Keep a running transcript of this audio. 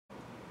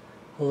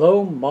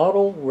Hello,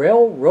 model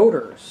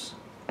railroaders.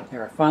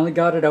 There, I finally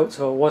got it out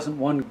so it wasn't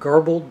one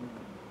garbled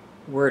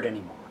word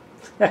anymore.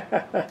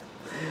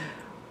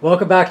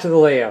 Welcome back to the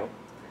layout.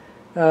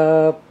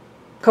 A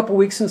couple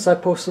weeks since I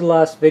posted the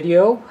last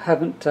video.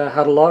 Haven't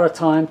had a lot of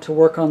time to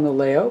work on the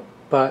layout,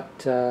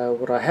 but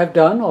what I have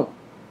done, I'll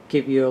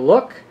give you a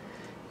look,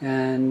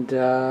 and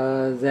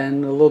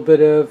then a little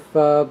bit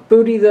of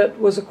booty that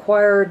was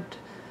acquired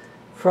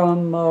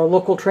from a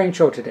local train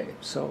show today.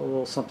 So a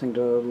little something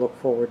to look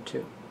forward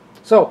to.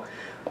 So,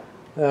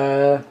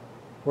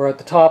 we're at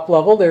the top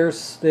level.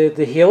 There's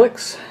the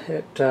helix.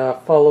 It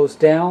follows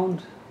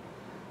down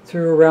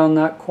through around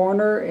that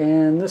corner,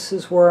 and this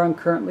is where I'm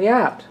currently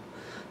at.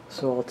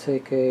 So I'll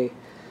take a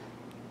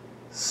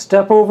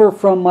step over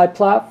from my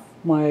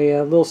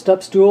little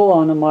step stool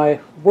onto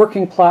my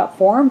working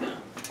platform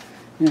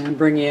and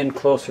bring you in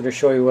closer to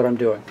show you what I'm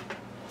doing.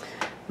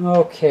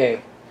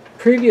 Okay,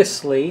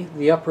 previously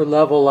the upper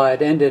level I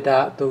had ended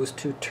at those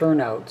two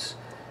turnouts.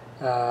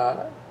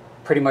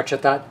 Pretty much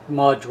at that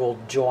module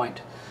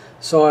joint.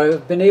 So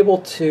I've been able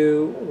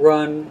to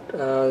run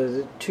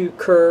the two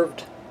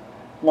curved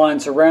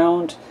lines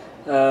around.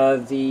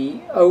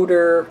 The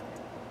outer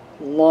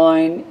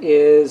line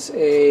is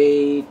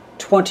a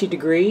 20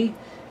 degree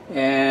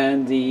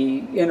and the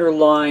inner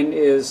line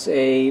is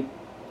a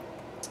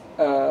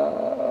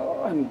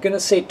I'm gonna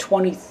say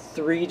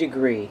 23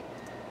 degree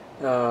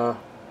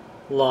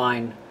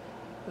line,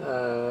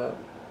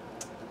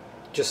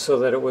 just so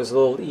that it was a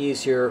little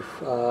easier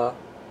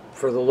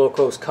for the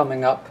locos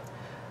coming up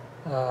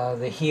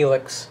the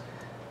helix,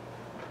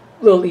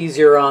 a little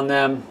easier on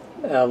them,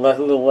 a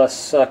little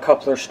less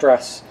coupler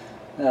stress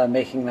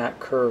making that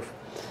curve.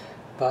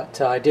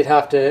 But I did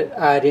have to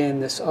add in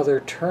this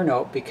other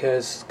turnout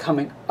because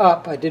coming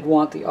up I did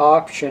want the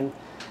option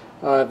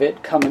of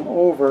it coming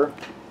over,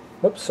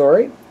 oops,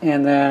 sorry,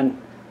 and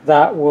then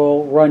that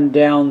will run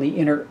down the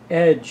inner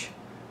edge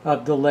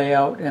of the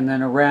layout and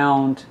then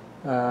around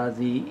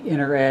the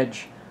inner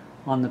edge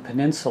on the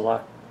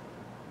peninsula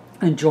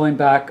and join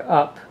back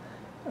up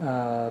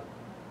the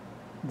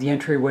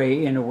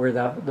entryway into where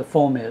the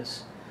foam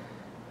is.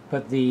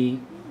 But the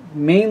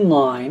main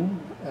line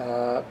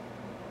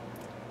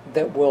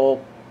that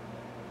will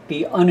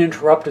be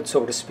uninterrupted,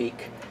 so to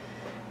speak,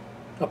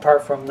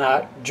 apart from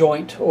that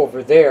joint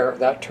over there,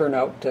 that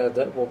turnout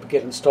that will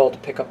get installed to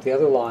pick up the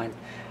other line,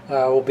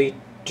 will be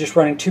just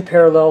running two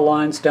parallel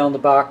lines down the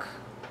back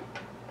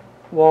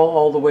wall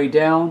all the way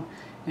down,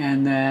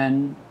 and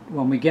then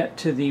when we get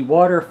to the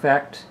water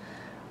effect,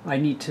 I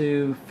need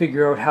to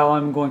figure out how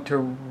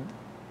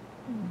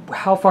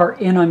far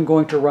in I'm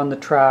going to run the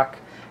track,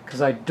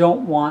 because I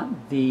don't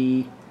want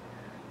the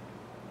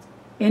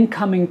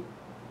incoming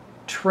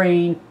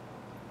train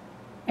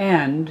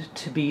end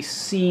to be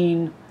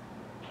seen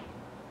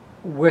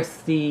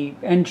with the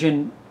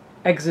engine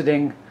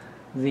exiting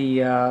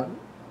the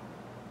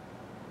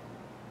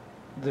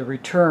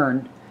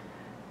return,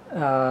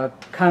 kind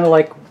of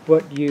like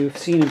what you've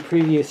seen in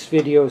previous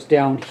videos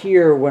down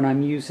here when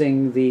I'm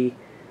using the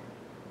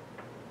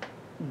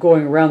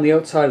going around the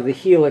outside of the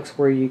helix,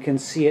 where you can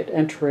see it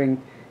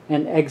entering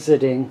and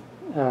exiting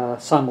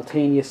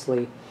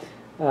simultaneously.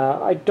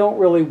 I don't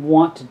really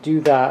want to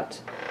do that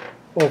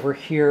over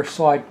here,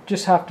 so I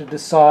just have to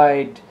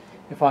decide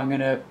if I'm going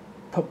to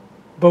put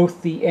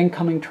both the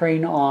incoming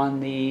train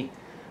on the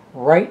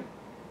right,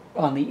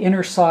 on the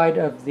inner side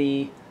of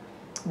the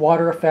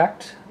water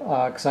effect,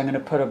 because I'm going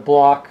to put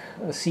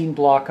a seam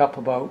block up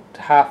about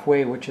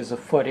halfway, which is a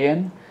foot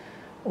in,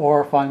 or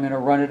if I'm going to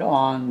run it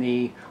on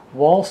the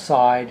wall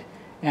side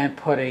and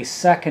put a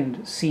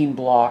second seam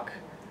block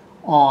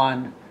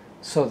on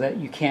so that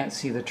you can't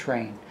see the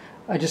train.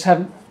 I just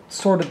haven't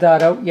sorted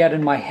that out yet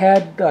in my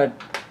head.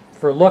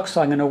 For looks,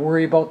 I'm going to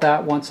worry about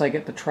that once I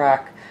get the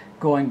track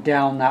going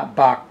down that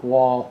back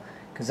wall,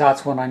 because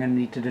that's when I'm going to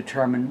need to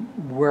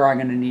determine where I'm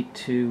going to need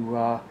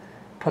to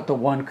put the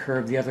one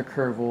curve. The other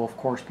curve will of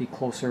course be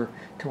closer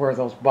to where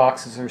those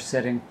boxes are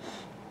sitting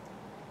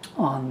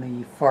on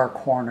the far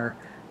corner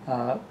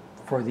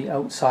for the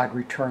outside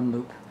return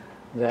loop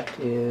that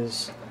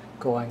is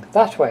going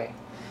that way.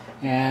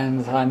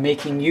 And I'm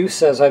making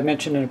use, as I've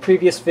mentioned in a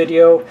previous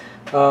video,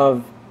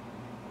 of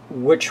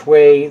which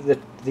way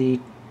the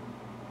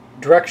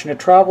direction of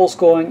travel is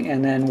going,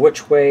 and then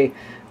which way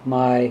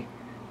my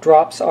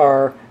drops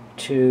are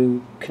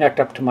to connect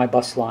up to my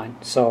bus line.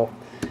 So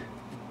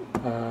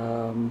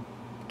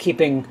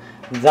keeping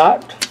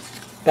that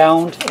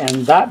bound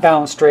and that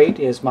bound straight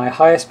is my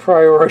highest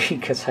priority,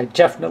 because I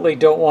definitely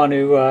don't want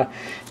to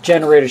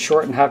generate a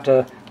short and have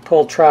to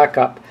pull track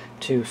up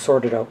to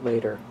sort it out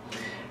later.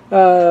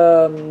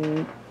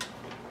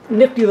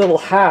 Nifty little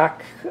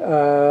hack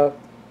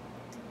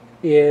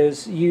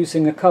is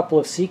using a couple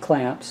of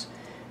C-clamps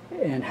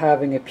and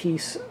having a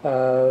piece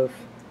of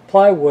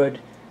plywood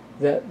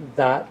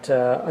that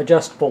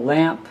adjustable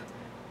lamp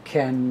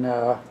can,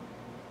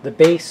 the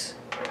base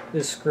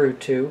is screwed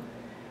to,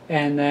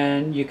 and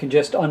then you can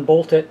just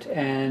unbolt it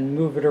and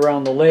move it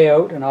around the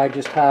layout, and I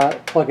just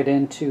plug it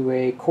into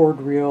a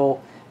cord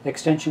reel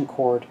extension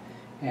cord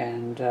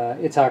and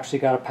it's actually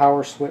got a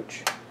power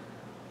switch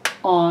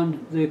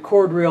on the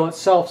cord rail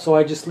itself, so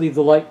I just leave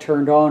the light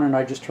turned on and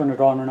I just turn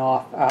it on and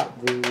off at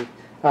the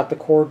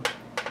cord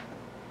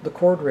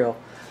rail.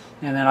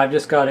 And then I've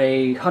just got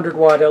a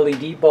 100-watt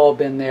LED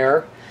bulb in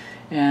there,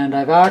 and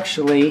I've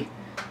actually,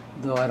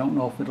 though I don't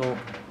know if it'll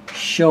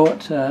show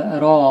it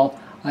at all,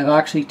 I've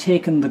actually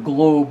taken the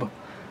globe,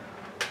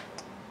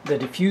 the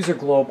diffuser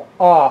globe,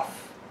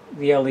 off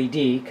the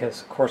LED,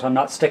 because of course I'm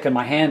not sticking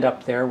my hand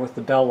up there with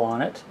the bell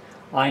on it.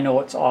 I know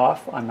it's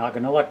off. I'm not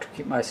going to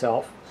electrocute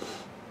myself.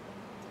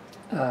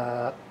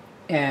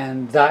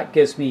 And that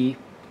gives me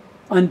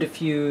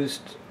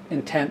undiffused,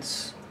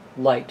 intense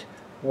light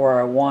where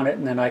I want it,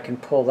 and then I can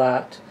pull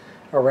that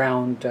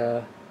around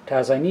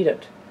as I need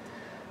it.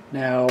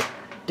 Now,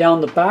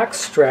 down the back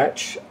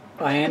stretch,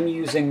 I am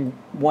using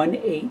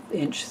 1/8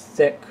 inch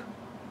thick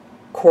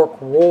cork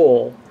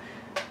roll,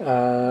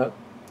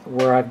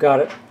 where I've got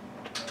it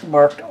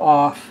marked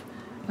off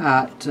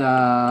at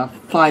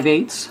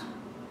 5/8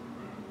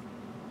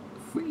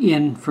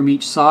 in from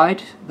each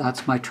side.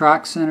 That's my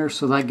track center,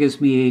 so that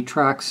gives me a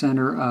track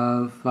center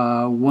of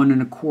 1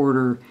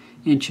 1/4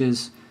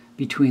 inches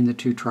between the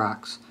two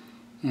tracks,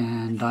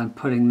 and I'm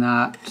putting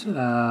that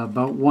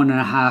about 1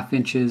 1/2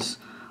 inches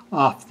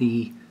off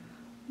the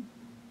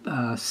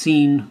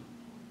scene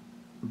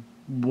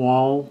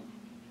wall.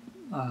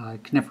 I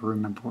can never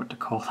remember what to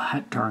call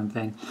that darn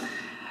thing.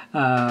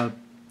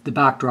 The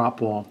backdrop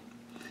wall.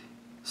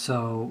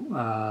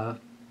 So,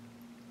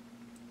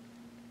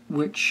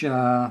 which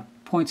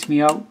points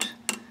me out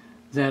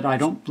that I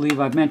don't believe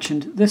I've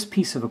mentioned this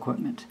piece of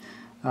equipment.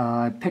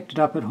 I picked it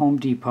up at Home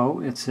Depot.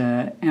 It's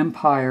a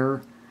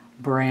Empire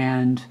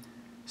brand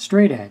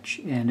straight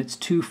edge, and it's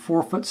 2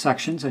 4-foot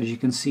sections, as you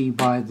can see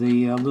by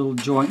the little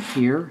joint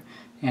here.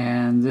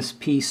 And this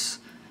piece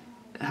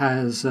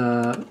has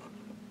I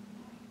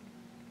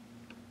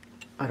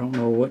don't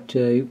know what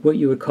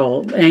you would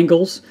call it,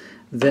 angles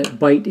that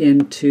bite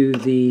into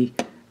the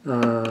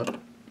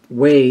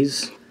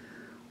ways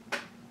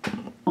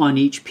on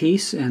each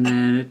piece, and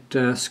then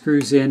it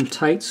screws in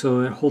tight so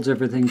it holds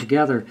everything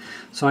together.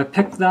 So I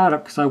picked that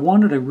up because I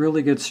wanted a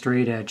really good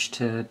straight edge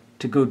to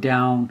go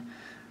down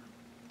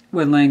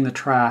when laying the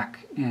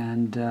track,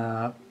 and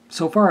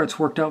so far it's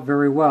worked out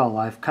very well.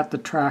 I've cut the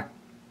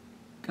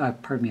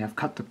I've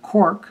cut the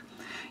cork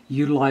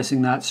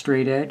utilizing that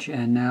straight edge,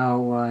 and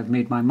now I've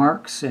made my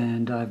marks,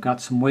 and I've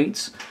got some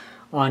weights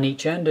on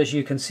each end, as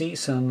you can see,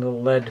 some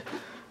little lead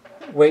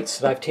weights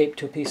that I've taped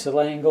to a piece of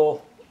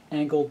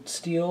angled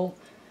steel,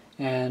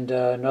 and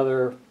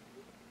another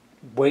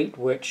weight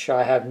which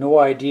I have no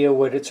idea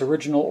what its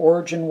original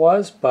origin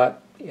was,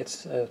 but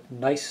it's a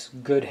nice,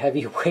 good,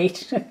 heavy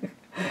weight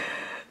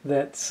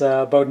that's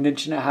about 1.5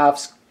 inches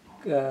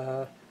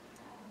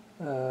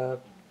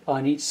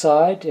on each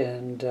side,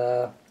 and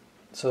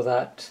so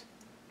that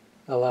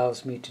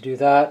allows me to do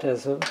that.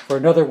 For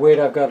another weight,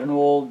 I've got an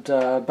old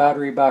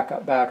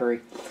backup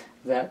battery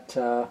that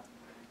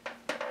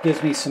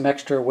gives me some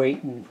extra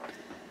weight, and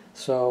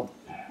so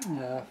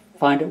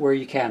find it where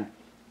you can.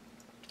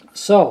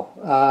 So,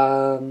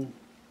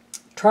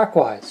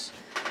 track-wise,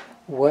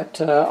 what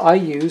I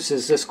use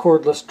is this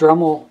cordless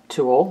Dremel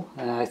tool,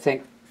 and I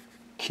think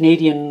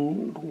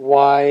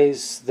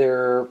Canadian-wise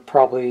they're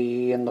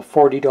probably in the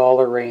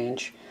 $40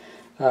 range.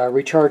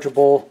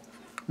 Rechargeable,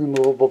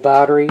 removable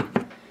battery.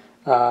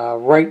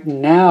 Right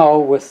now,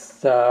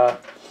 with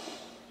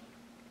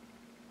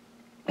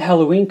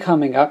Halloween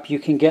coming up, you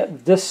can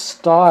get this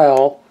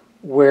style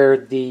where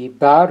the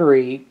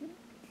battery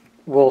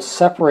will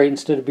separate.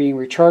 Instead of being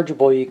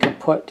rechargeable, you can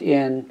put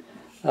in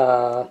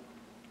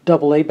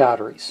AA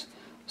batteries.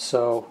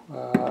 So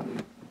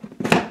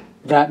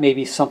that may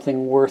be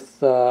something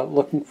worth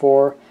looking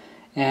for.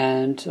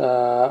 And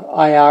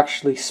I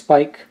actually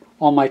spike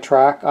on my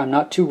track. I'm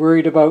not too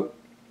worried about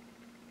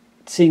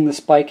seeing the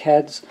spike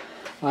heads.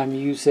 I'm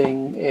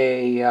using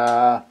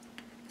a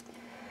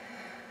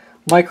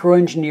Micro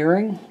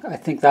Engineering. I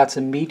think that's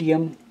a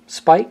medium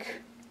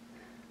spike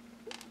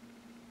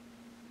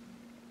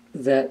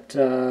that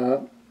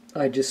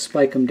I just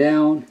spike them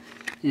down,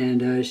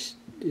 and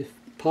if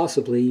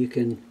possibly you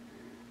can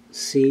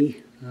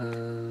see.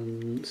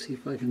 Let's see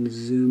if I can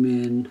zoom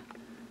in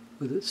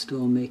with it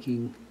still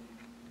making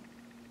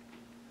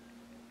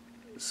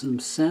some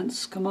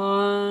sense. Come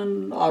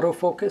on,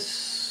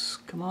 autofocus.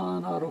 Come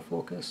on,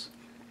 autofocus.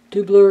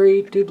 Too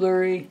blurry, too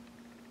blurry.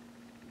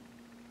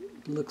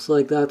 Looks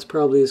like that's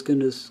probably as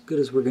good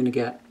as we're going to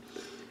get.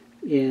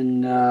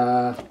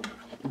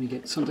 Let me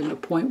get something to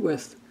point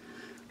with.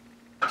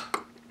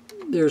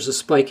 There's a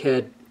spike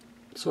head.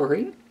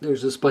 Sorry,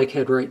 there's a spike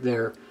head right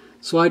there.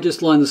 So I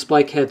just line the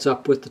spike heads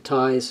up with the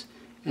ties,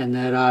 and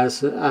then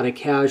at a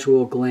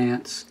casual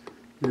glance,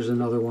 there's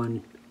another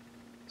one.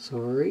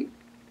 Sorry,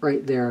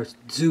 right there.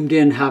 Zoomed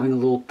in, having a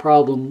little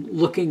problem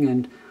looking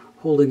and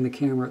holding the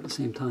camera at the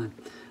same time.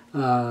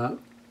 That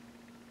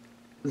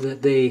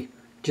they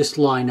just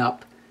line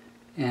up,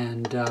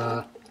 and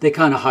they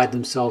kind of hide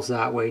themselves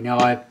that way. Now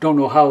I don't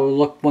know how it will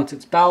look once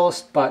it's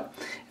ballast, but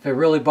if it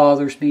really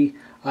bothers me,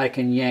 I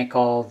can yank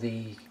all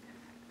the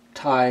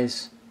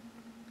ties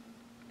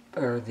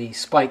or the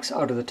spikes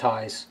out of the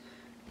ties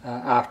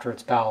after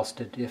it's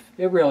ballasted if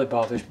it really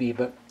bothers me.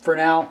 But for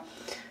now,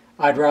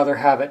 I'd rather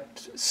have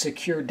it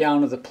secured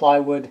down to the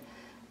plywood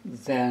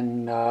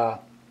than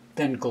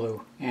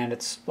glue, and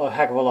it's a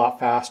heck of a lot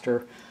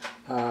faster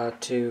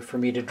for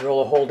me to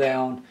drill a hole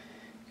down,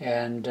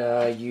 and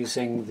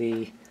using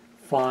the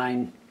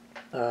fine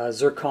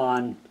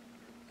zircon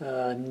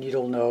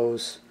needle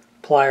nose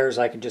pliers,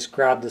 I can just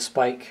grab the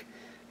spike,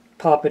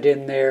 pop it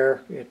in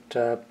there, it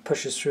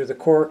pushes through the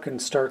cork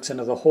and starts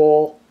into the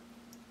hole.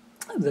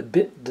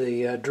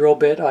 The drill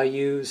bit I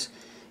use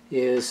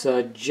is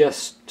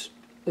just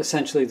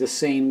essentially the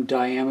same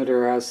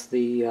diameter as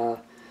the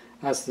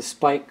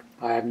spike.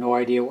 I have no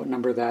idea what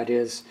number that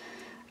is,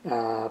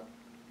 and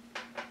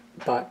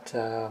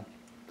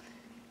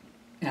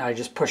I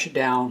just push it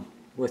down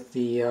with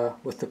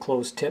the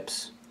closed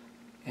tips,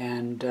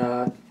 and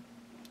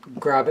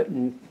grab it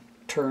and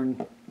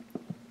turn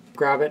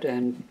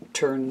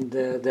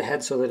the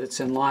head so that it's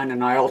in line,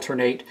 and I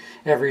alternate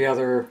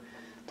the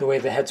way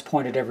the head's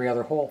pointed every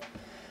other hole.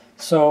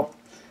 So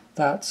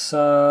that's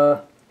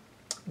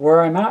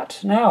where I'm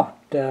at now.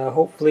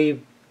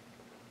 Hopefully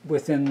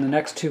within the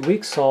next 2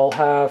 weeks I'll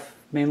have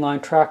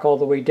mainline track all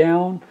the way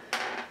down.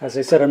 As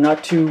I said, I'm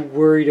not too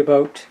worried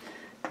about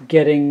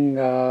getting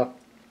the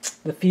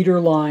feeder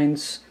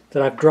lines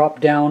that I've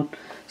dropped down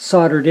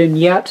soldered in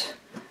yet.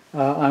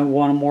 I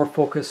want to more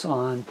focus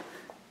on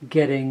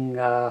getting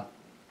the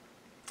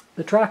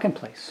track in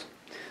place.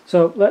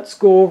 So let's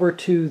go over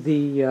to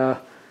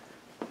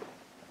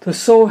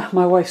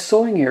my wife's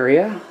sewing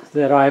area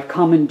that I've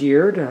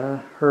commandeered,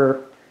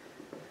 her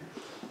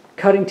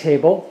cutting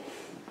table,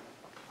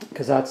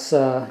 because that's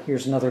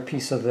here's another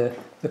piece of the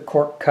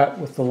cork cut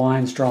with the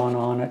lines drawn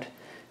on it,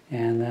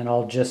 and then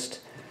I'll just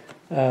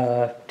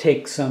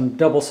take some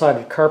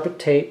double-sided carpet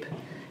tape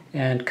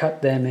and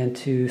cut them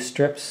into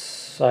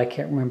strips. I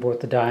can't remember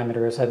what the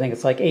diameter is. I think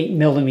it's like 8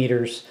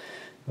 millimeters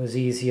was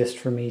easiest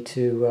for me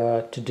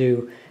to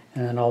do,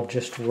 and then I'll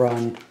just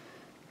run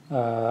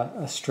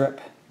a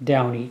strip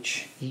down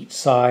each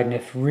side, and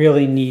if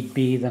really need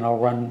be, then I'll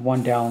run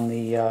one down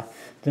the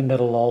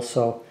middle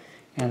also,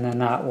 and then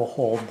that will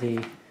hold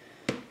the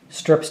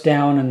strips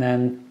down, and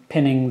then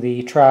pinning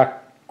the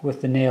track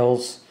with the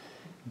nails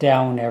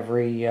down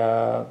every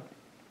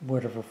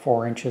whatever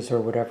 4 inches or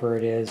whatever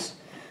it is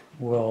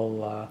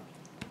will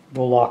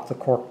lock the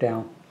cork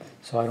down,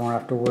 so I don't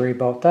have to worry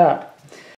about that.